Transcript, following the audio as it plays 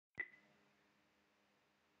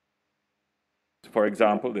For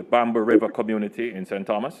example, the Bamboo River community in St.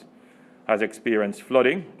 Thomas has experienced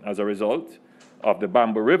flooding as a result of the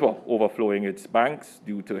Bamboo River overflowing its banks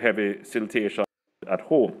due to heavy siltation at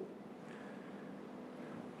home.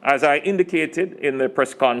 As I indicated in the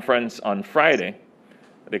press conference on Friday,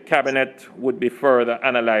 the Cabinet would be further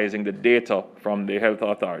analyzing the data from the health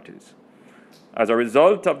authorities. As a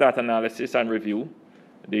result of that analysis and review,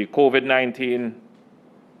 the COVID-19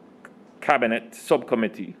 Cabinet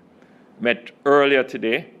Subcommittee met earlier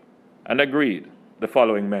today and agreed the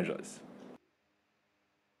following measures.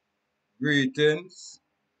 Greetings,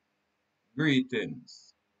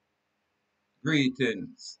 greetings,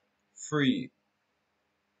 greetings, free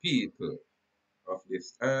people of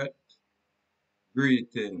this earth.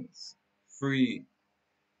 Greetings, free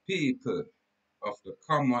people of the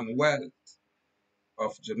Commonwealth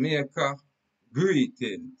of Jamaica.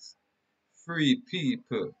 Greetings, free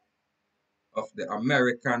people of the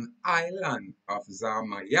American island of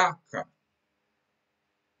Jamaica,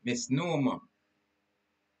 misnomer,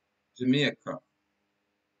 Jamaica.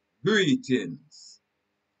 Greetings,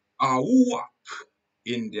 Awak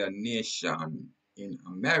Indian nation in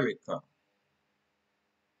America.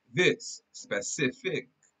 This specific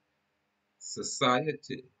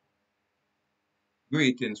society.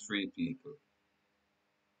 Greetings, free people.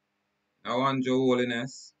 Now, on Your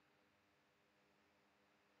Holiness,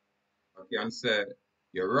 I can say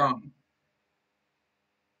you're wrong.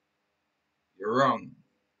 You're wrong,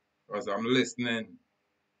 because I'm listening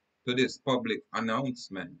to this public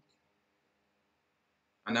announcement.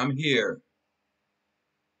 And I'm here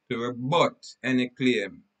to rebut any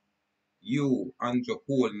claim you and Your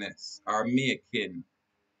Holiness are making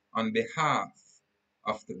on behalf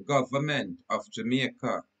of the government of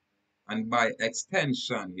Jamaica and by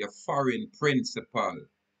extension your foreign principal,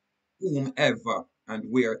 whomever and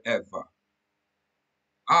wherever.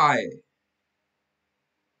 I,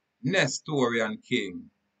 Nestorian King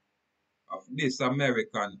of this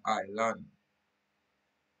American island,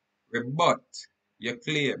 rebut your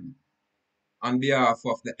claim on behalf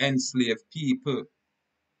of the enslaved people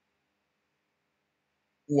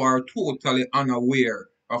who are totally unaware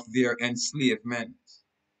of their enslavement.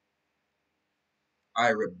 I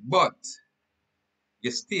rebut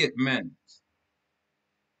your statement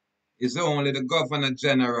is only the Governor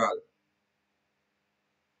General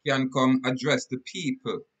can come address the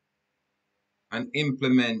people and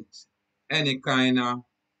implement any kind of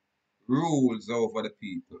rules over the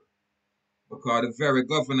people. Because the very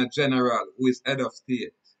Governor General, who is head of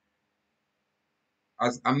state,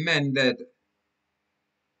 has amended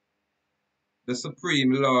the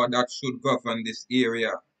supreme law that should govern this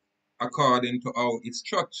area according to how it's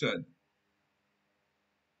structured,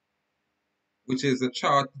 which is the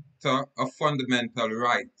Charter of Fundamental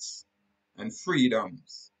Rights and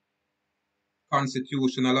Freedoms,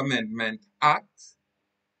 Constitutional Amendment Act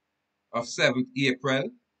of 7th April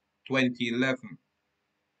 2011.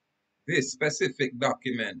 This specific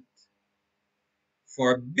document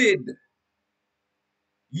forbid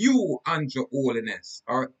you and Your Holiness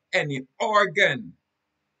or any organ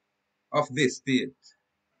of this state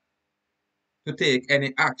to take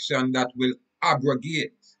any action that will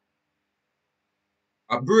abrogate,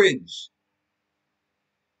 abridge,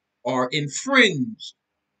 or infringe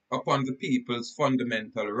upon the people's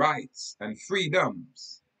fundamental rights and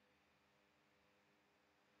freedoms.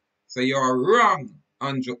 So you're wrong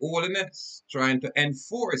on Your Holiness trying to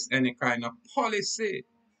enforce any kind of policy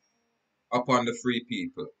upon the free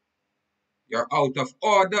people. You're out of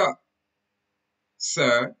order,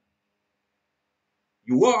 sir.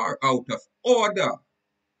 You are out of order,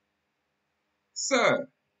 sir.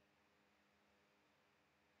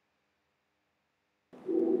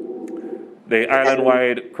 The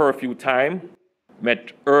island-wide curfew time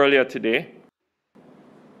met earlier today.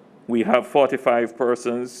 We have 45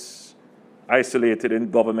 persons isolated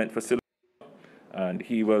in government facilities, and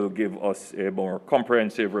he will give us a more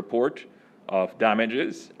comprehensive report of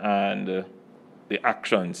damages and the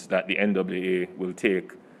actions that the NWA will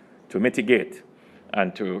take to mitigate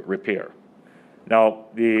and to repair. Now,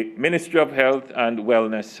 the Ministry of Health and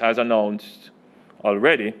Wellness has announced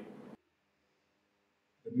already.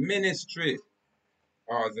 The ministry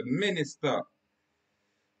or the Minister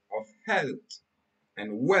of Health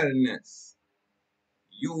and Wellness,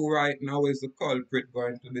 you right now is the culprit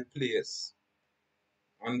going to be placed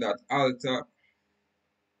on that altar.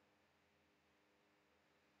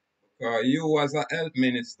 Because you as a health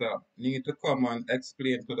minister need to come and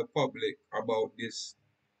explain to the public about this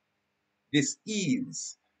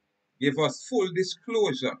ease. Give us full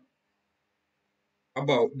disclosure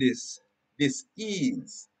about this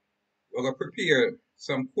ease. We're going to prepare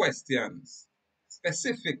some questions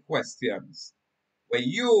specific questions where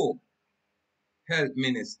you, health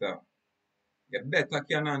minister, you better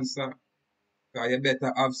can answer, because you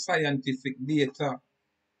better have scientific data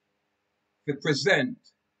to present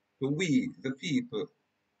to we, the people,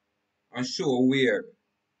 and show where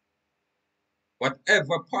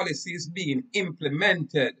whatever policy is being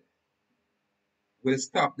implemented will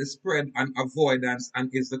stop the spread and avoidance and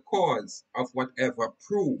is the cause of whatever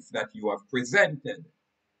proof that you have presented.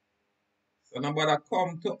 So nobody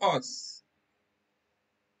come to us,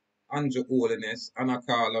 Andrew Holness, and I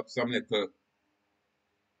call up some little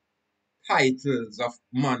titles of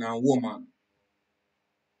man and woman.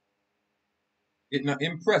 It not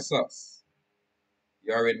impress us.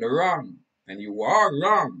 You're in the wrong, and you are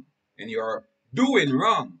wrong, and you're doing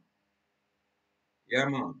wrong. Yeah,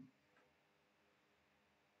 man.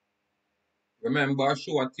 Remember, I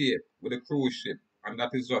show a tape with a cruise ship, and that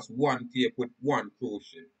is just one tape with one cruise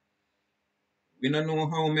ship. We don't know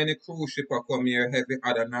how many cruise ships are come here every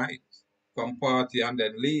other night, come party and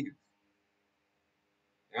then leave.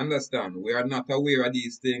 You understand? We are not aware of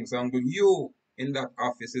these things, and you in that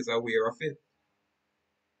office is aware of it.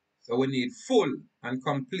 So we need full and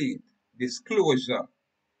complete disclosure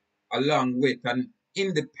along with an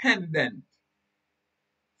independent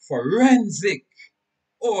forensic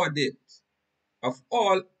audit of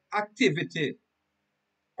all activity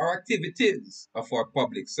or activities of our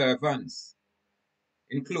public servants,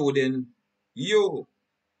 including you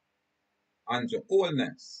and your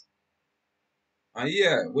Holness. And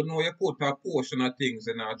yeah, we know you put a portion of things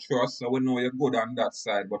in our trust, so we know you're good on that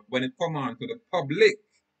side. But when it comes on to the public,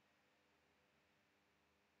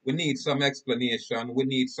 we need some explanation, we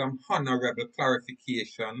need some honorable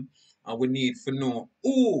clarification, and we need to know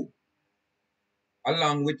who,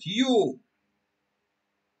 along with you,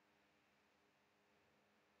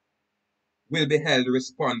 will be held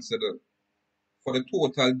responsible for the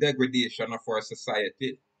total degradation of our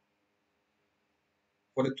society,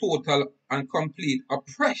 for the total and complete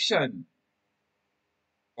oppression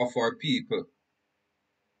of our people.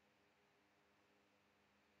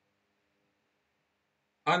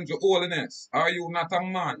 Andrew Holness, are you not a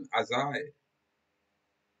man as I?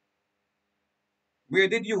 Where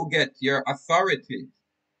did you get your authority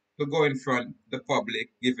to go in front the public,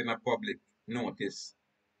 giving a public notice?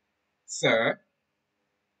 Sir,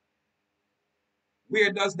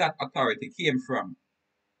 where does that authority came from?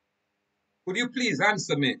 Could you please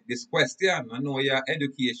answer me this question? I know you're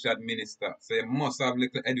education minister, so you must have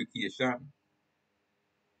little education.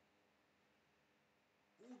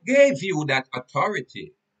 Who gave you that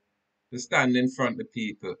authority to stand in front of the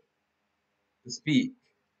people, to speak,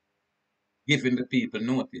 giving the people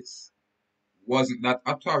notice? Wasn't that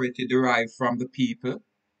authority derived from the people?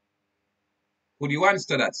 Could you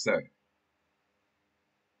answer that, sir?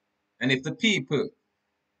 And if the people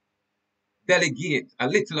delegate a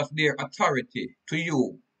little of their authority to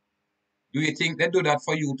you, do you think they do that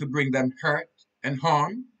for you to bring them hurt and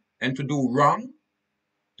harm and to do wrong,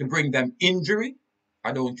 to bring them injury?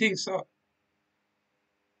 I don't think so.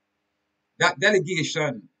 That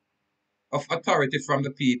delegation of authority from the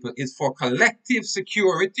people is for collective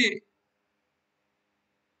security.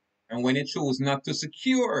 And when you choose not to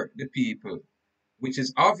secure the people, which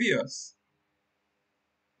is obvious,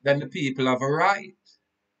 then the people have a right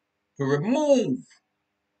to remove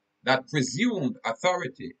that presumed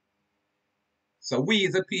authority. So we,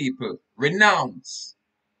 the people, renounce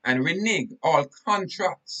and renege all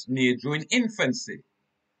contracts made during infancy.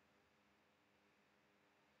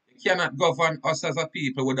 You cannot govern us as a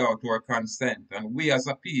people without our consent. And we as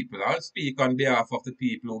a people, I'll speak on behalf of the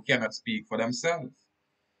people who cannot speak for themselves.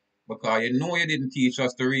 Because you know you didn't teach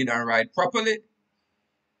us to read and write properly.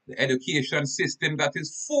 The education system that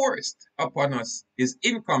is forced upon us is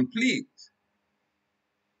incomplete.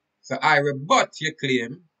 So I rebut your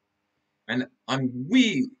claim, and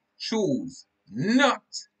we choose not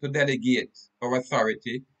to delegate our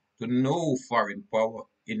authority to no foreign power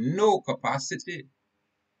in no capacity.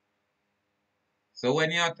 So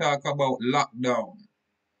when you talk about lockdown,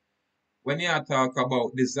 when you talk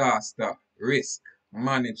about disaster risk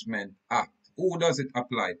management act, who does it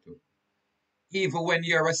apply to? Even when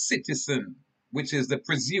you're a citizen, which is the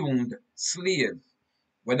presumed slave,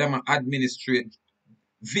 where them administrate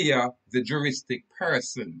via the juristic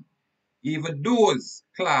person, even those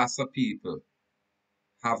class of people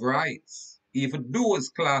have rights. Even those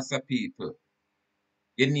class of people,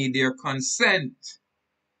 you need their consent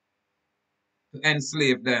to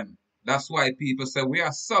enslave them. That's why people say we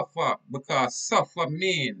are suffer, because suffer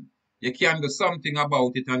mean you can do something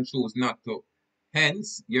about it and choose not to.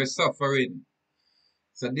 Hence, you're suffering.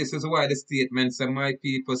 So this is why the statement says my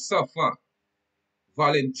people suffer.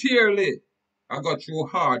 voluntarily I go through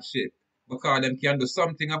hardship because them can do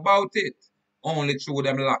something about it only through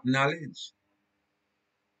them lack knowledge.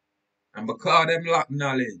 And because them lack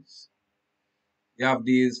knowledge, you have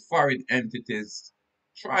these foreign entities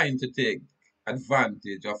trying to take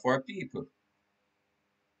advantage of our people.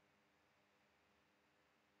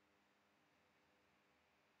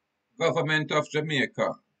 Government of Jamaica,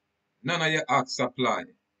 none of your acts apply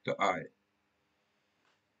to I.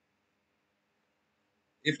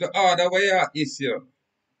 If the order where you issue,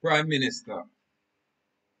 Prime Minister,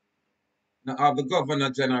 now have the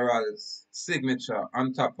Governor General's signature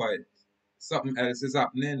on top of it, something else is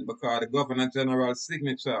happening because the Governor General's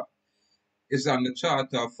signature is on the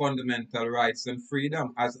Charter of Fundamental Rights and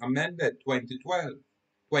Freedom as amended 2012,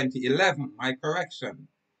 2011, my correction.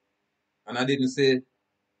 And I didn't say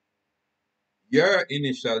your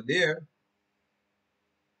initial there.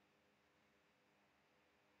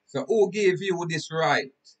 So who gave you this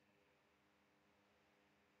right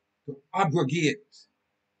to abrogate,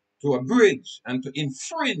 to abridge, and to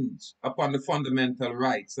infringe upon the fundamental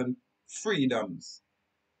rights and freedoms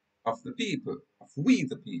of the people, of we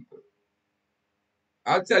the people?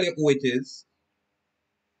 I'll tell you who it is.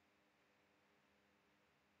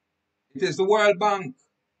 It is the World Bank.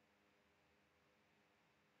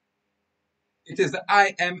 It is the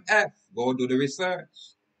IMF. Go do the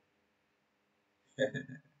research.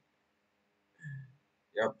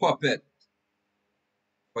 You're a puppet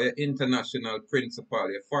for your international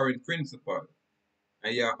principle, your foreign principle,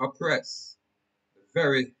 and you oppress the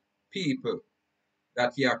very people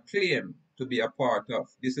that you claim to be a part of.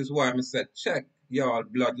 This is why I said check your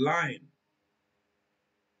bloodline.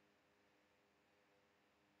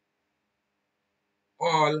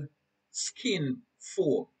 All skin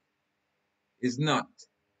folk is not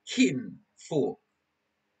kin folk.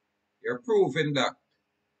 You're proving that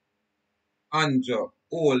under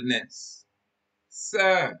Holness.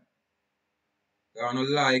 Sir, I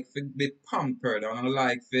don't like to be pampered. I don't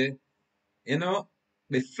like to,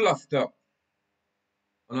 be fluffed up.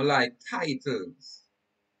 I don't like titles.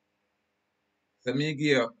 So me give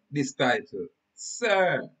you this title.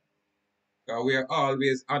 Sir, because we're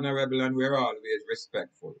always honorable and we're always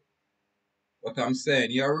respectful. But I'm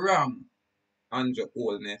saying you're wrong, Andrew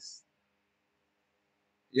Holness.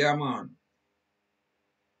 Yeah, man.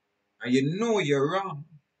 And you know you're wrong.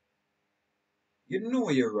 You know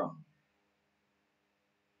you're wrong.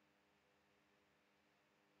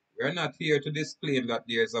 We're not here to disclaim that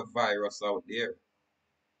there's a virus out there.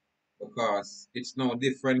 Because it's no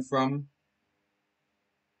different from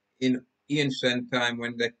in ancient time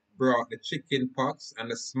when they brought the chicken pox and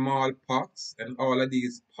the smallpox and all of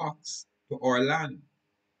these pox to our land.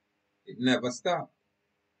 It never stopped.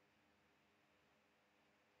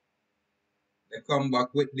 They come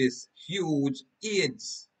back with this huge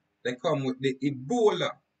AIDS. They come with the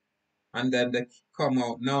Ebola. And then they come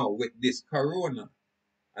out now with this corona.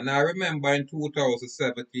 And I remember in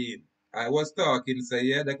 2017, I was talking, say,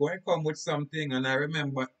 yeah, they're going to come with something. And I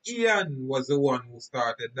remember Ian was the one who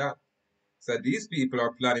started that. So these people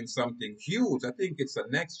are planning something huge. I think it's the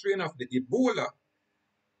next strain of the Ebola.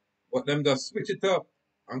 But them just switch it up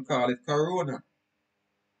and call it corona.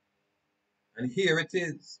 And here it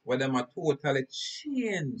is, where them are totally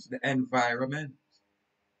change the environment.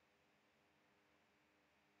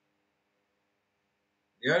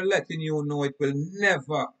 They're letting you know it will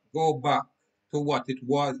never go back to what it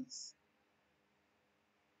was.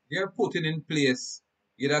 They're putting in place,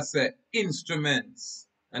 you'd say, instruments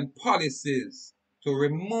and policies to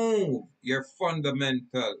remove your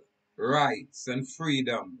fundamental rights and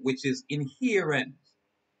freedom, which is inherent,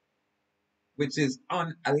 which is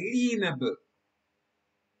unalienable,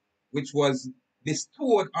 which was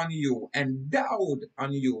bestowed on you, endowed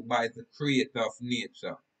on you by the creator of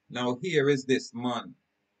nature. Now here is this man,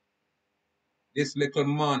 this little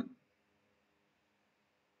man,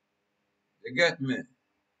 you get me,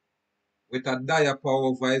 with a diaper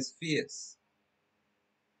over his face,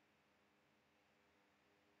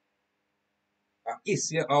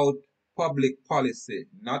 issue out public policy,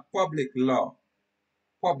 not public law,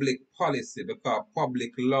 public policy, because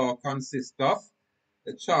public law consists of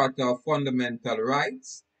the Charter of Fundamental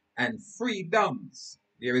Rights and Freedoms.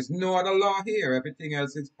 There is no other law here. Everything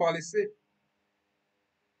else is policy.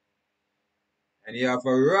 And you have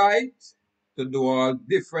a right to do all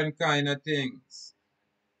different kind of things.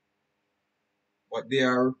 But they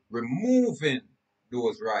are removing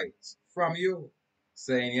those rights from you,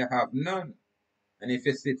 saying you have none. And if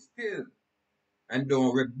you sit still and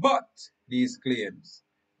don't rebut these claims,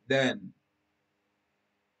 then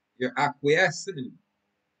you're acquiescing.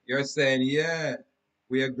 You're saying, yeah,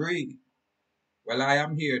 we agree. Well, I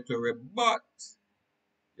am here to rebut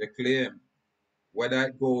your claim, whether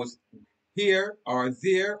it goes here or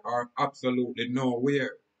there or absolutely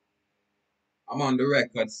nowhere. I'm on the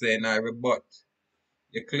record saying I rebut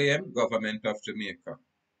your claim, government of Jamaica.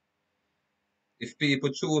 If people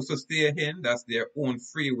choose to stay in, that's their own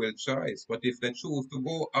free will choice. But if they choose to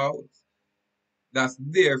go out, that's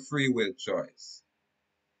their free will choice.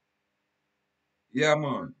 Yeah,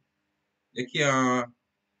 man. You can't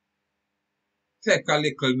take a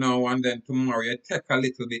little now and then tomorrow you take a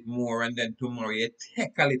little bit more and then tomorrow you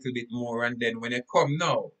take a little bit more and then when you come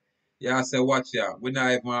now, you say, watch ya. We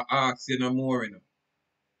not even ask you no more, you know.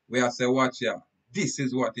 We say, watch ya. This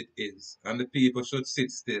is what it is. And the people should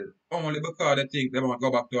sit still. Only because they think they want to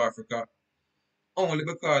go back to Africa. Only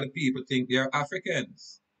because the people think they're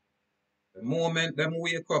Africans. The moment them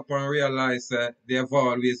wake up and realize that they've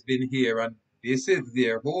always been here and this is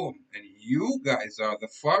their home and you guys are the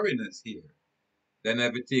foreigners here, then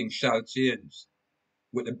everything shall change.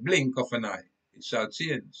 With the blink of an eye, it shall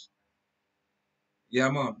change. Yeah,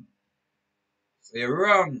 man. So you're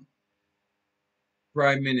wrong,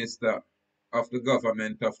 Prime Minister of the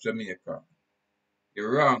government of Jamaica.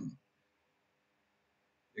 You're wrong.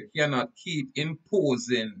 You cannot keep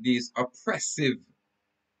imposing these oppressive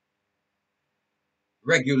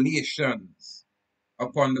regulations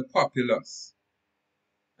upon the populace.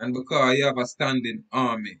 And because you have a standing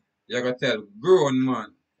army, you're going to tell grown man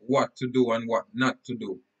what to do and what not to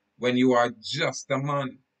do. When you are just a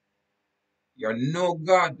man, you're no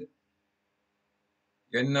God.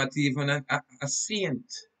 You're not even a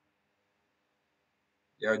saint.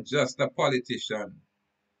 You're just a politician.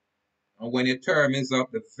 And when your term is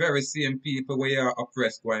up, the very same people where you are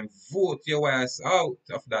oppressed go and vote your ass out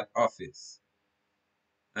of that office.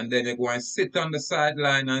 And then you go and sit on the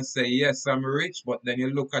sideline and say, yes, I'm rich, but then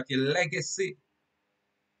you look at your legacy.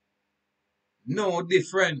 No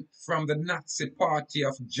different from the Nazi Party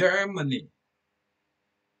of Germany.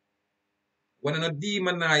 When you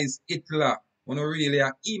demonize Hitler, when you really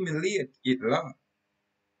emulate Hitler,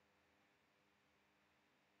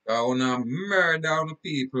 you murder on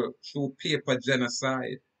people through paper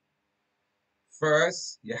genocide.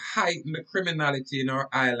 First, you heighten the criminality in our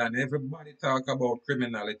island. Everybody talk about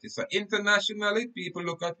criminality. So internationally, people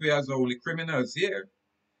look at we as only criminals here.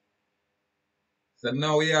 So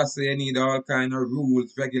now we have to say you need all kind of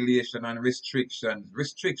rules, regulation, and restrictions.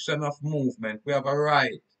 Restriction of movement. We have a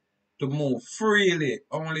right to move freely.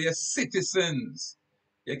 Only as citizens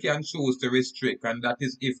you can choose to restrict, and that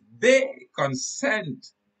is if they consent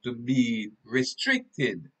to be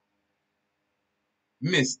restricted.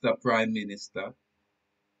 Mr. Prime Minister,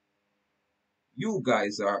 you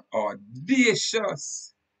guys are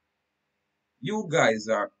audacious. You guys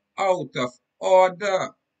are out of order,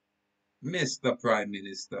 Mr. Prime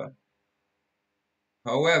Minister.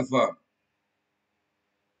 However,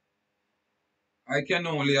 I can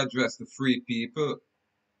only address the free people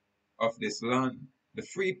of this land, the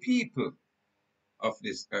free people of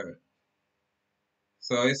this earth.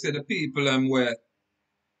 So I say the people where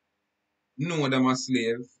know them a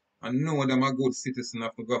slave and know them a good citizen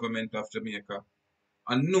of the government of Jamaica.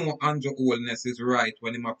 And know Andrew Holness is right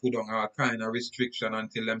when he put on all kind of restriction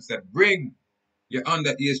until them say, bring your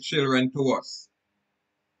underage children to us.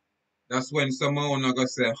 That's when someone are going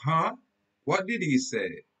to say, huh? What did he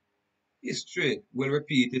say? History will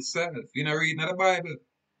repeat itself. You know, reading the Bible.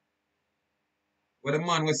 Where the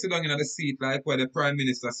man was sit down in the seat like where the Prime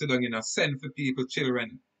Minister sit down in a send for people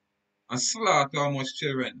children and slaughter how much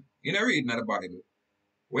children. You know, reading the Bible.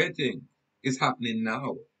 What do you think is happening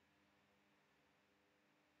now?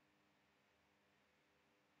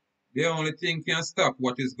 The only thing can stop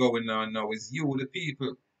what is going on now is you, the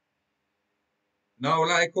people. Now,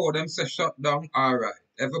 like how them say shut down, alright.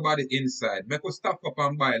 Everybody inside. Make us stock up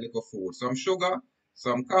and buy a little food. Some sugar,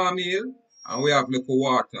 some cornmeal, and we have little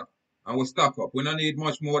water. And we stock up. We don't need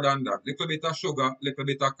much more than that. Little bit of sugar, little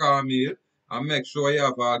bit of cornmeal, and make sure you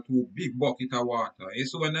have all 2 big buckets of water. You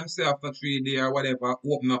see when them say after 3 days or whatever,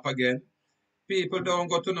 open up again, people don't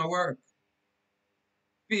go to no work.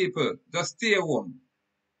 People, just stay home.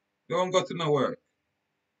 Don't go to no work.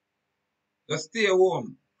 Just stay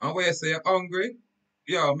home. And when you say you're hungry,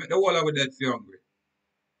 yo, make the whole of it dead if you're hungry.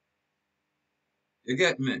 You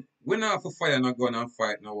get me? We not have to fire no gun and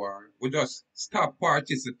fight no war. We just stop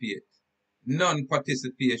participate.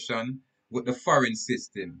 Non-participation with the foreign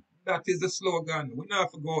system. That is the slogan. We not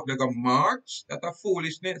have to go out there go march. That's a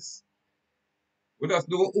foolishness. We just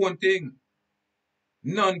do our own thing.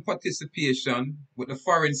 Non-participation with the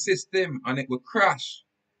foreign system and it will crash.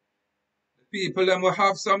 The people them will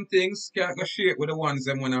have some things can't go share with the ones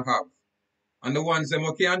them wanna have. And the ones them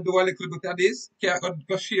who can do a little bit of this, can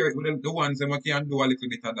go share it with the ones them who can do a little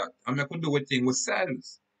bit of that. And we could do a thing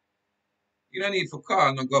ourselves. You don't need to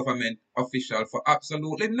call no government official for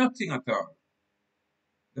absolutely nothing at all.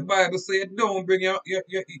 The Bible says don't bring your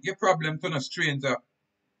problem to no stranger.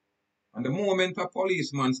 And the moment a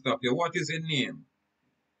policeman stop you, what is your name?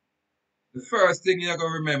 The first thing you're going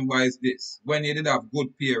to remember is this. When you did have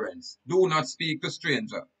good parents, do not speak to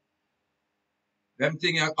stranger. Them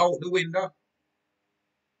things are out the window.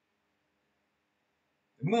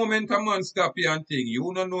 The moment a man stop you and think,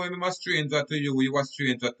 you don't know him a stranger to you, you a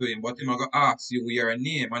stranger to him, but him going to ask you your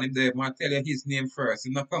name. And if they want to tell you his name first,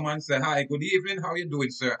 he'll come and say, hi, good evening, how you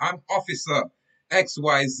doing, sir? I'm Officer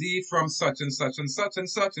XYZ from such and such and such and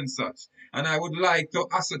such and such. And I would like to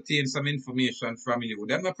ascertain some information from you.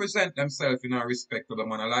 Then they present themselves in a respectable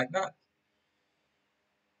manner like that.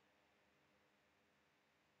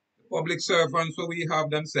 The public servants, so we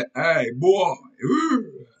have them say, hey, boy,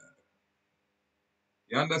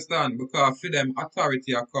 you understand? Because for them,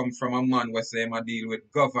 authority come from a man where say I deal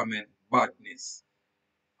with government badness.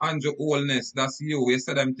 Andrew Holness, that's you. You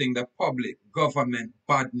say them thing the public government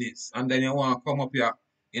badness. And then you want to come up here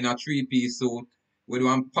in a three-piece suit with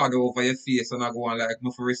one pad over your face and I go on like,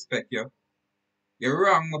 me for respect you. You're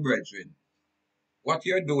wrong, my brethren. What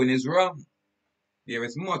you're doing is wrong. There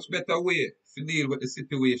is much better way to deal with the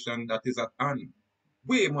situation that is at hand.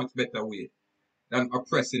 Way much better way than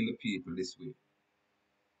oppressing the people this way.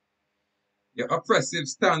 Your oppressive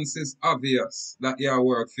stance is obvious that you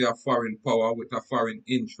work for a foreign power with a foreign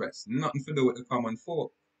interest. Nothing to do with the common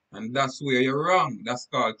folk. And that's where you're wrong. That's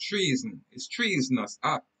called treason. It's treasonous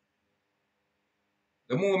act.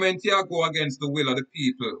 The moment you go against the will of the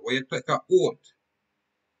people, where you take an oath,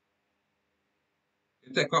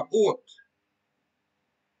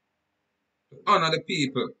 to honor the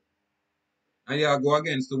people, and you go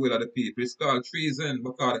against the will of the people, it's called treason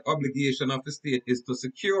because the obligation of the state is to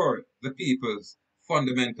secure the people's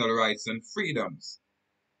fundamental rights and freedoms.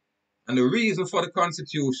 And the reason for the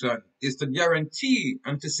Constitution is to guarantee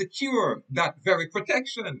and to secure that very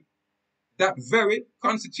protection, that very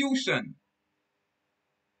Constitution.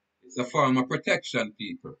 It's a form of protection,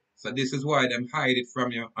 people. So this is why them hide it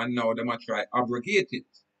from you and now them try abrogate it.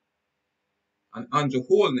 And Andrew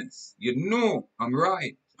Holness, you know I'm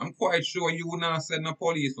right. I'm quite sure you would not send the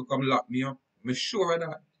police to come lock me up. I'm sure of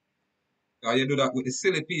that. Because you do that with the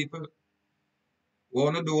silly people.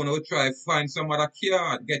 What you do, you try to find some other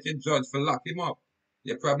card, get your judge to lock him up.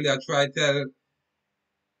 You probably try to tell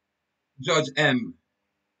Judge M,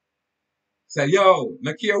 say, yo,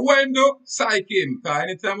 no care when do, psych him. Because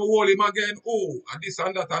anytime we hold him again, oh, and this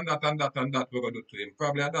and that and that and that and that we're going to do to him.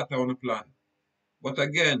 Probably that on the plan. But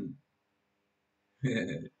again,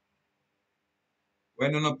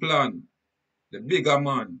 when on a plan, the bigger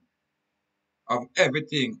man of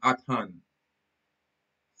everything at hand.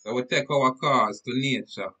 So we take our cause to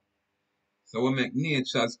nature. So we make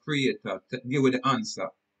nature's creator to give you the answer.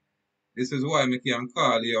 This is why I can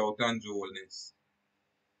call you out on Holness.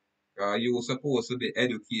 You were supposed to be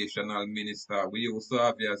educational minister. We used to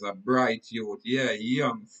have you as a bright youth. Yeah,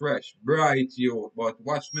 young, fresh, bright youth. But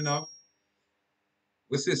watch me now.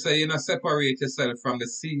 We say you know separate yourself from the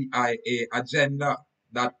CIA agenda.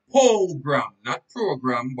 That program, not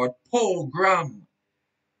program, but program.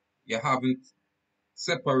 You haven't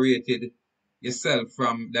separated yourself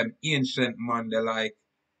from them ancient man like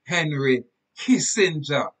Henry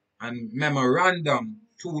Kissinger and Memorandum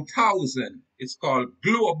 2000. It's called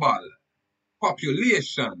Global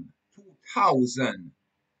Population 2000.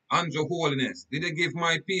 Andrew Holness, did they give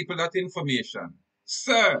my people that information?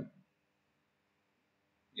 Sir,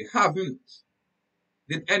 you haven't.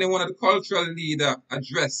 Did any one of the cultural leaders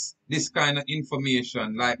address this kind of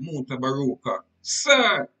information like Muta Baruka?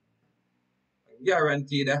 Sir, I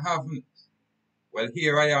guarantee they haven't. Well,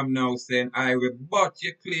 here I am now saying I rebut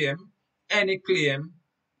your claim, any claim.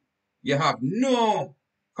 You have no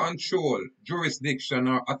control, jurisdiction,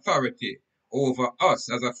 or authority over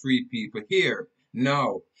us as a free people here.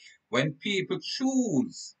 Now, when people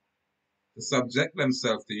choose to subject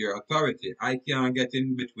themselves to your authority, I can't get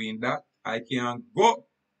in between that. I can't go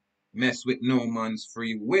mess with no man's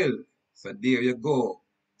free will. So there you go.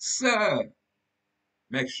 Sir,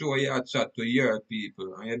 make sure you chat to your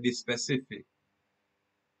people and you be specific.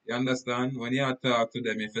 You understand? When you talk to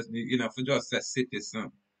them, if you know, if you just say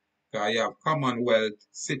citizen, because you have Commonwealth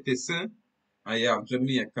citizen and you have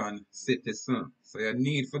Jamaican citizen. So you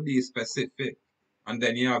need to be specific. And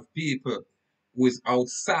then you have people who is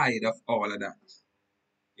outside of all of that.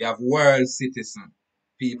 You have world citizen,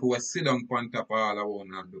 people who sit on top of all I want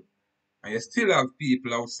to do. And you still have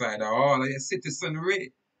people outside of all of your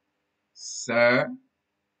citizenry. Sir,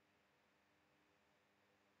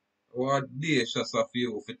 how audacious of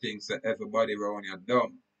you for things that everybody around you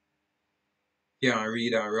dumb. Can't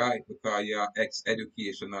read and write because you're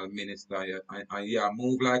ex-educational minister and you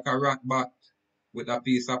move like a rat bat with a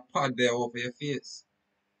piece of pad there over your face.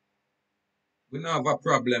 We don't have a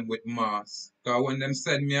problem with mass. Because when them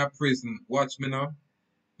send me a prison, watch me now.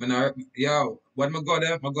 Yo, when I go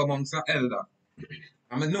there, I go amongst the elder.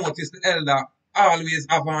 And I notice the elder always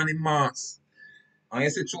have on him mask. And you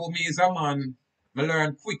see, through me as a man, I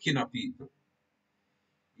learn quick in a people.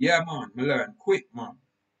 Yeah, man, I learn quick, man.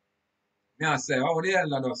 Me I say, how the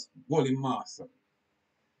elder does hold him mask?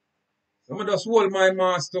 So I just hold my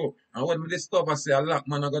mask too. And when I discover, say, a lock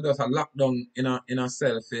man, I go just a lockdown in a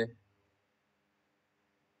selfie.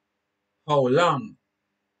 How long?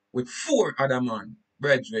 With 4 other man,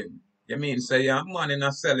 brethren. You mean say you're a man in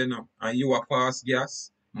a cell, you know, and you a pass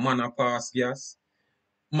gas, man a pass gas,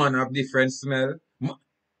 man have different smell.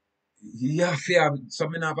 You have to have, so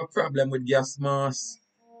me have a problem with gas mask.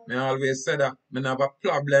 Me always say that. Me have a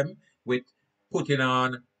problem with putting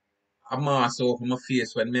on a mask over my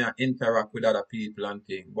face when me interact with other people and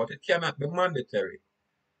things. But it cannot be mandatory.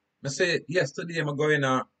 I say, yesterday I go in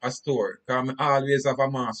a store, because I always have a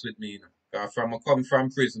mask with me. You know. 'Cause from I come from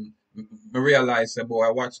prison, I realize, say,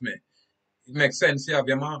 boy, watch me. It makes sense you have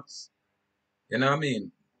your mask. You know what I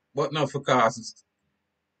mean? But not for cause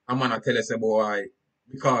a man tell you, say, boy,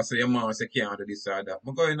 because of your mask, you can't do this or that.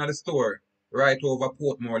 I go in the store, right over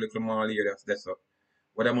Portmore, little mall area, that's up.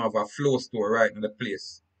 Where them have a floor store right in the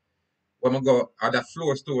place. When I go at the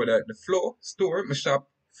floor store, the floor store, my shop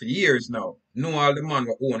for years now. Know all the man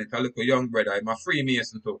who own it, a little young brother, I'm a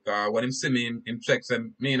Freemason too. When him see me, him checks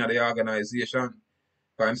me in the organization.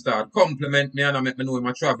 Cause him start compliment me and I make me know him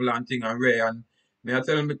a travel and thing and rare and me I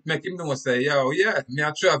tell him, make him know say, yo, yeah, me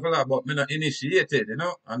a traveler, but me not initiated, you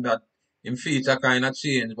know, and that him feature kind of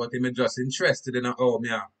change, but him just interested in how me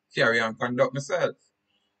a carry and conduct myself.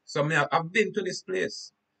 So I've been to this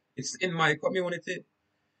place. It's in my community.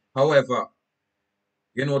 However,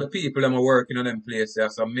 you know, the people them are working on them places, they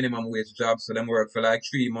have some minimum wage jobs, so them work for like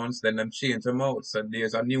 3 months, then them change them out. So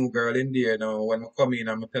there's a new girl in there now. When I come in,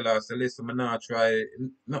 I'm tell her, say, listen, I'm not try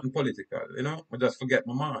nothing political, you know? I just forget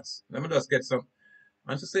my mask. Let me just get some.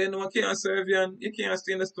 And she say, no, I can't serve you, and you can't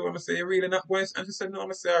stay in the store. I say, you really not going? And she said, no,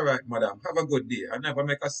 I say, all right, madam, have a good day. I never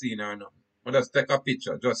make a scene or nothing. I just take a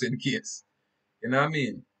picture just in case. You know what I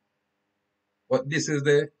mean? But this is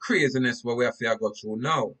the craziness what we have to go through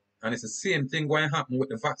now. And it's the same thing going to happen with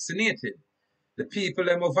the vaccinated. The people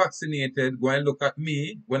that are vaccinated go and look at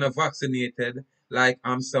me when I'm vaccinated like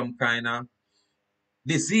I'm some kind of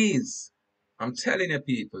disease. I'm telling you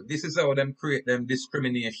people, this is how them create them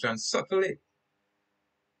discrimination subtly.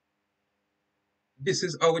 This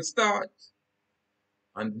is how it starts.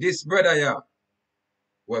 And this brother here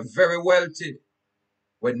were very wealthy.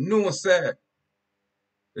 When no sir,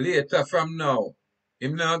 later from now,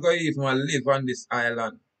 him not going to even live on this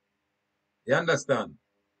island. You understand?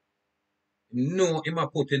 Him know him a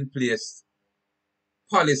put in place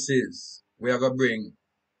policies we are going to bring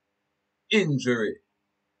injury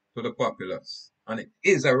to the populace. And it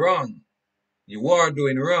is a wrong. You are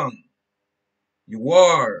doing wrong. You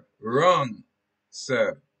are wrong,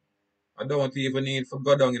 sir. I don't even need to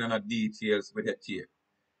go down in the details with it here.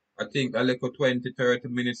 I think a little 20, 30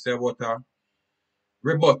 minutes about a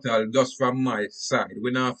rebuttal just from my side. We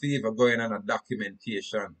not even going on a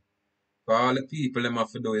documentation. All the people them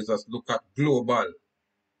have to do is just look at global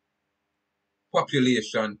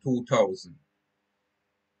population 2000.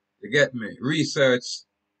 You get me? Research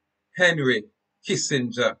Henry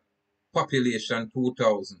Kissinger population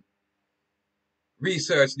 2000.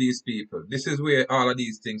 Research these people. This is where all of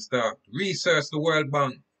these things start. Research the World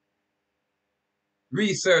Bank.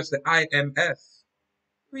 Research the IMF.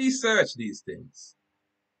 Research these things.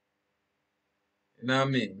 You know what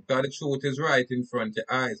I mean? Because the truth is right in front of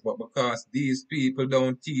your eyes, but because these people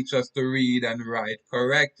don't teach us to read and write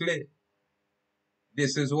correctly,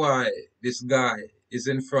 this is why this guy is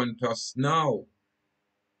in front of us now.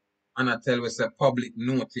 And I tell us a public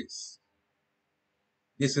notice.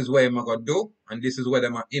 This is what I'm going to do, and this is what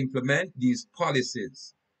I'm going to implement these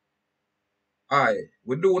policies.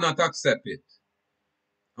 We do not accept it.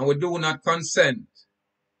 And we do not consent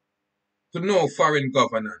to no foreign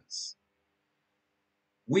governance.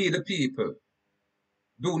 We the people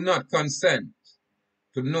do not consent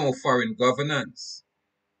to no foreign governance.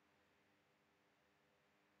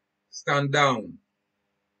 Stand down,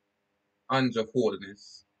 Andrew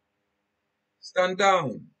Holness. Stand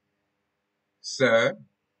down, sir.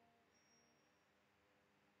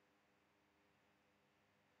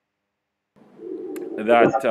 That